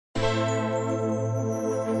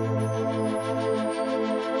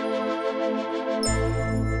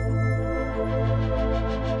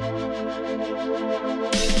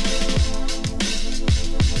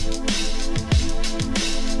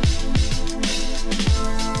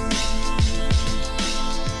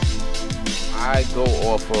go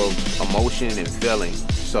off of emotion and feeling.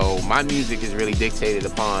 So my music is really dictated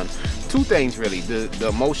upon two things really, the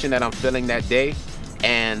emotion that I'm feeling that day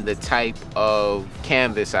and the type of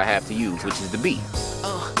canvas I have to use, which is the beat.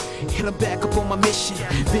 And I'm back up on my mission.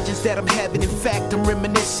 Visions that I'm having, in fact, I'm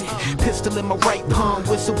reminiscing. Pistol in my right palm,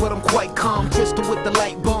 whistle, but I'm quite calm. Crystal with the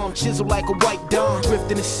light bomb, chisel like a white dawn.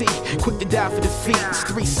 Drift in the sea, quick to die for defeat. It's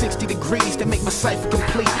 360 degrees that make my cipher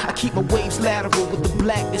complete. I keep my waves lateral with the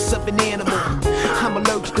blackness of an animal. I'm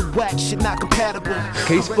allergic to whack shit, not compatible.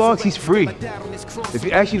 K-Sparks, he's free. If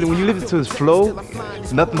you actually, when you listen to his flow,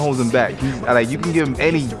 nothing holds him back. Like, you can give him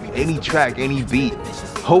any track, any beat.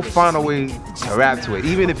 He'll find a way to rap to it,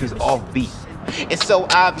 even if it's off beat. It's so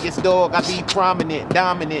obvious, dog, I be prominent,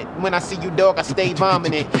 dominant. When I see you, dog, I stay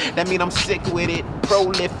vomiting. That mean I'm sick with it,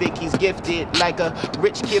 prolific, he's gifted, like a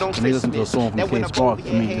rich kid on Christmas. When you listen to a song from K-Sparks,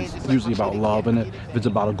 I mean, it's usually about love, and if it's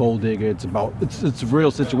about a gold digger, it's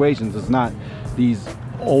real situations. It's not these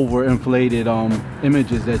overinflated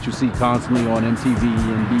images that you see constantly on MTV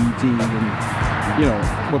and BET and, you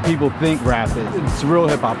know, what people think rap is. It's real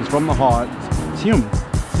hip-hop, it's from the heart, it's human,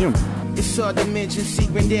 it's human. It's hard to mention, see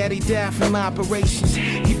granddaddy died from operations.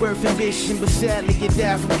 He birthed ambition, but sadly he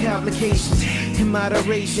died from complications. In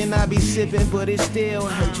moderation, I be sipping, but it still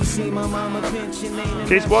hurt. You see my mama pinching.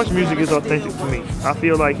 K-Sparks' music is authentic to me. I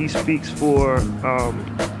feel like he speaks for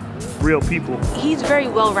real people. He's very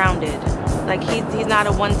well-rounded. Like he's not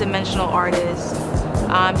a one-dimensional artist.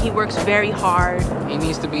 He works very hard. He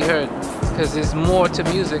needs to be heard because there's more to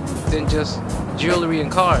music than just jewelry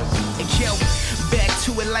and cars. Back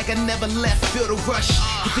to it like I never left, feel the rush.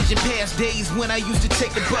 Vision past days when I used to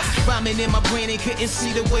take the bus. Rhyming in my brain and couldn't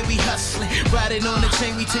see the way we hustling. Riding on the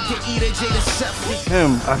chain, we took the E to J to suffering.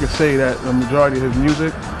 Him, I could say that the majority of his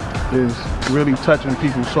music is really touching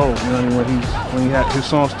people's soul. You know what I mean? When his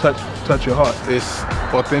songs touch your heart. It's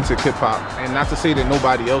authentic hip hop, and not to say that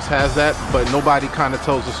nobody else has that, but nobody kind of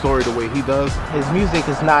tells the story the way he does. His music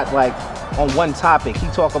is not like on one topic. He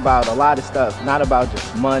talk about a lot of stuff, not about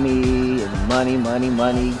just money and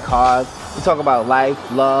money, cars. He talk about life,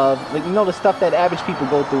 love, like, you know, the stuff that average people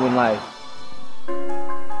go through in life.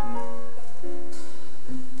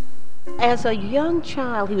 As a young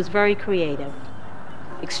child, he was very creative,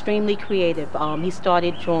 extremely creative. He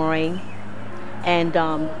started drawing, and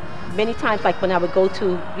many times, like when I would go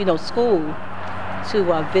to, you know, school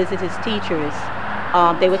to visit his teachers,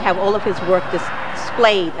 they would have all of his work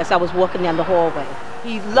displayed as I was walking down the hallway.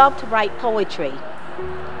 He loved to write poetry,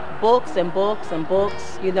 books and books and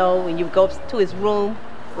books, you know, and you go to his room,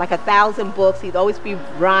 like 1,000 books, he'd always be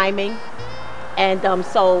rhyming. And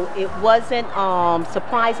so it wasn't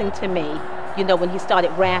surprising to me, you know, when he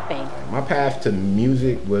started rapping. My path to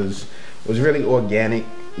music was really organic.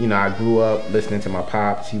 You know, I grew up listening to my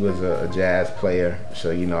pops. He was a jazz player,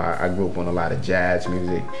 so, you know, I grew up on a lot of jazz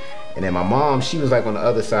music. And then my mom, she was like on the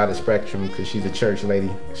other side of the spectrum because she's a church lady.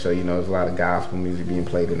 So, you know, there's a lot of gospel music being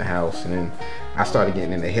played in the house. And then I started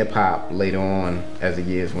getting into hip hop later on as the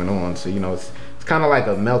years went on. So, you know, it's kind of like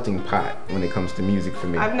a melting pot when it comes to music for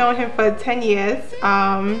me. I've known him for 10 years.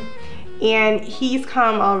 And he's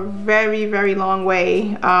come a very, very long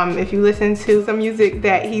way. If you listen to some music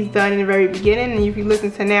that he's done in the very beginning, and if you listen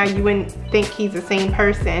to now, you wouldn't think he's the same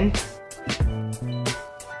person.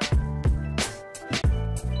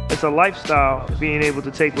 It's a lifestyle, being able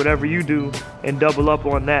to take whatever you do and double up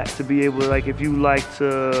on that, to be able to, like, if you like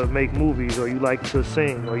to make movies, or you like to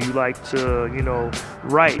sing, or you like to, you know,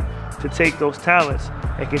 write, to take those talents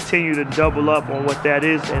and continue to double up on what that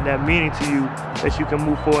is and that meaning to you, that you can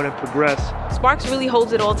move forward and progress. Sparks really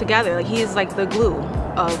holds it all together. Like, he is like the glue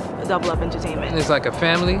of Double Up Entertainment. It's like a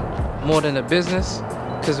family more than a business,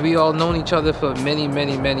 because we all known each other for many,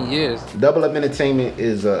 many, many years. Double Up Entertainment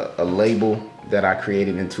is a label that I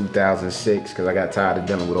created in 2006 because I got tired of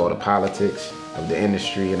dealing with all the politics of the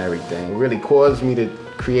industry and everything. What really caused me to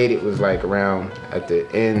create it was like around at the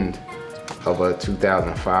end of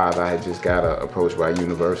 2005, I had just got approached by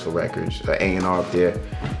Universal Records, A&R up there.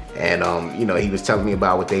 And you know, he was telling me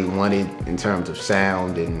about what they wanted in terms of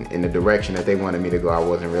sound and in the direction that they wanted me to go. I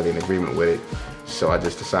wasn't really in agreement with it. So I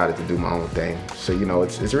just decided to do my own thing. So, you know,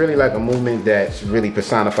 it's really like a movement that really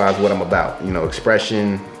personifies what I'm about. You know,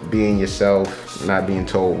 expression, being yourself, not being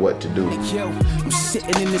told what to do. Hey, yo, I'm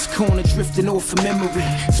sitting in this corner, drifting off a memory,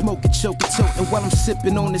 smoking, choking, toting while I'm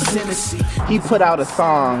sipping on this Hennessy. He put out a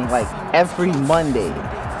song like every Monday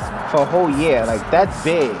for a whole year. Like, that's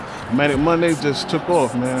big. Manic Monday just took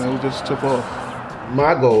off, man. It just took off.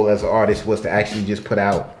 My goal as an artist was to actually just put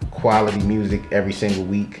out quality music every single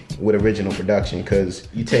week with original production, because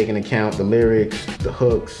you take into account the lyrics, the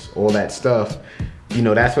hooks, all that stuff. you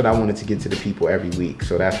know, that's what I wanted to get to the people every week.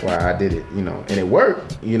 So that's why I did it, you know, and it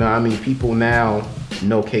worked. You know, I mean, people now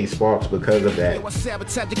know K Sparks because of that. I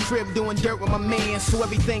sabotage the crib doing dirt with my man, so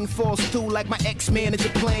everything falls through like my ex-manager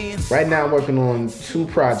plans. Right now I'm working on 2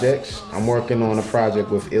 projects. I'm working on a project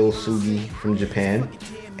with Il Sugi from Japan,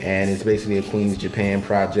 and it's basically a Queens Japan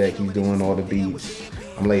project. He's doing all the beats,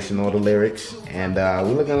 I'm lacing all the lyrics, and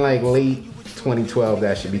we're looking like late 2012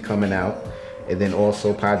 that should be coming out. And then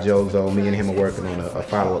also Pajozo, me and him are working on a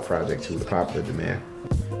follow-up project to The Popular Demand.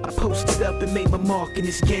 I posted up and made my mark in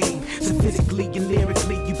this game. So physically and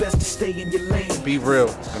lyrically, you best to stay in your lane. Be real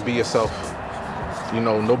and be yourself. You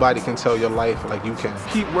know, nobody can tell your life like you can.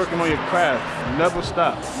 Keep working on your craft. Never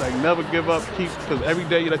stop. Like, never give up. Because every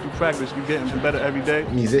day that you practice, you're getting better every day.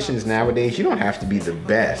 Musicians nowadays, you don't have to be the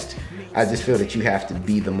best. I just feel that you have to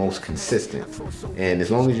be the most consistent. And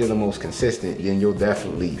as long as you're the most consistent, then you'll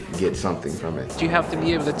definitely get something from it. You have to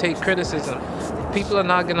be able to take criticism. People are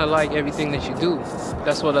not gonna like everything that you do.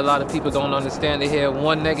 That's what a lot of people don't understand. They hear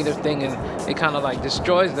one negative thing and it kind of like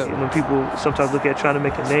destroys them. When people sometimes look at trying to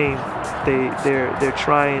make a name, they're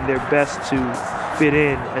trying their best to fit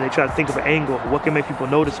in, and they try to think of an angle. What can make people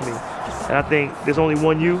notice me? And I think there's only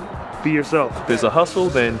one you. Be yourself. If there's a hustle,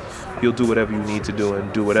 then you'll do whatever you need to do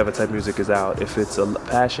and do whatever type of music is out. If it's a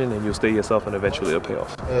passion, then you'll stay yourself and eventually it'll pay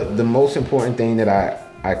off. The most important thing that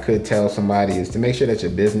I could tell somebody is to make sure that your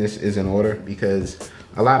business is in order, because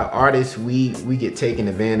a lot of artists, we get taken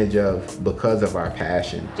advantage of because of our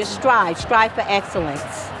passion. Just strive for excellence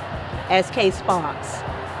as K Sparks.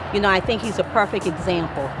 You know, I think he's a perfect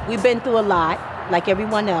example. We've been through a lot, like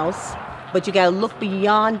everyone else, but you gotta look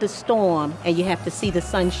beyond the storm and you have to see the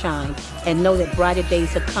sunshine and know that brighter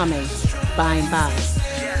days are coming by and by.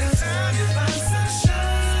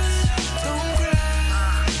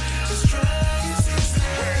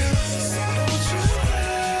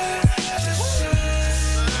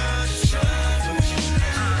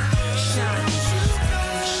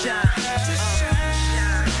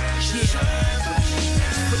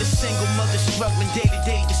 Struggling day to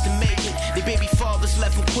day just to make it. Their baby fathers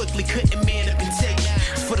left them quickly, couldn't man up and take it.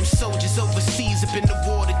 It's for them soldiers overseas up in the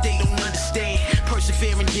war that they don't understand.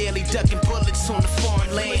 Persevering daily, ducking bullets on the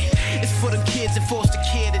foreign land. It's for them kids in foster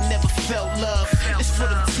care that never felt love. It's for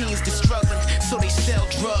them teens that struggling, so they sell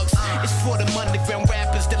drugs. It's for them underground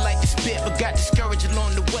rappers that like to spit but got discouraged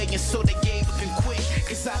along the way, and so they gave up and quit.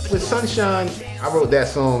 With Sunshine, I wrote that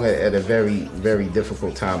song at a very, very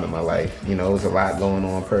difficult time in my life. You know, there was a lot going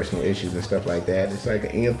on, personal issues and stuff like that. It's like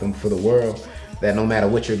an anthem for the world that no matter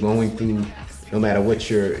what you're going through, no matter what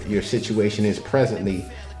your situation is presently,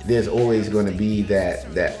 there's always going to be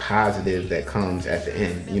that positive that comes at the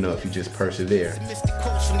end, you know, if you just persevere. Mystic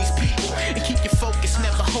quotes from these people and keep your focus,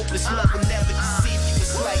 never hopeless, love will never